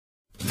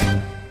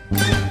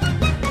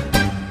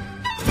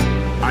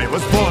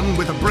one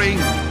with a brain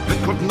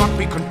that could not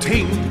be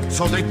contained.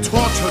 So they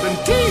tortured and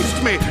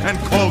teased me and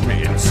called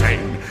me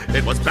insane.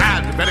 It was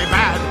bad, very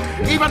bad.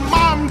 Even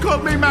Mom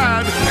called me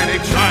mad. Any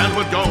child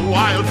would go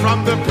wild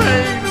from the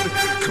pain.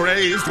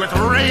 Crazed with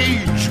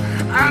rage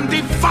and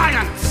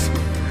defiance,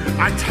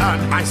 I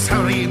turned my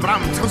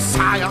cerebrum to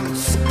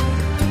science.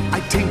 I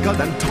tinkered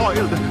and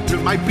toiled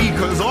till my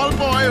beakers all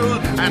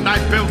boiled, and I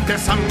built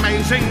this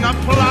amazing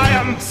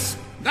appliance.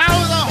 Now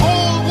the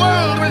whole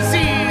world will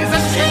see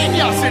the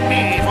genius in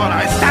me, for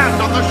I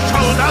stand on the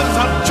shoulders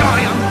of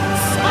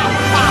giants.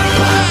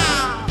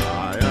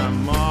 I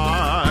am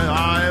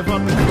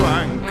Ivan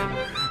Krank,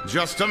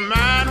 just a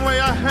man way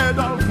ahead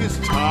of his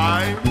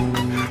time.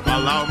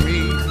 Allow me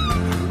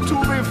to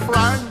be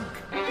frank,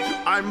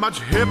 I'm much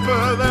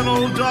hipper than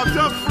old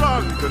Dr.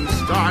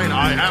 Frankenstein.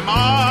 I am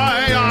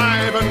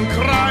Ivan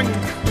Krank,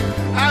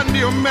 and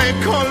you may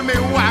call me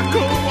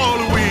wacko or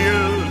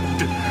weird,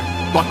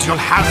 but you'll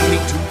have me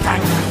to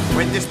thank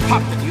when this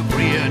pup that you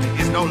reared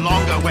is no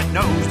longer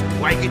wet-nosed,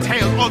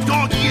 waggy-tailed, or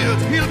dog-eared.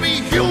 He'll be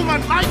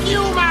human like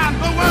you, man.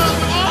 The world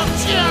will all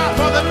cheer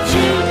for the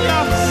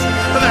genius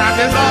that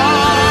is all.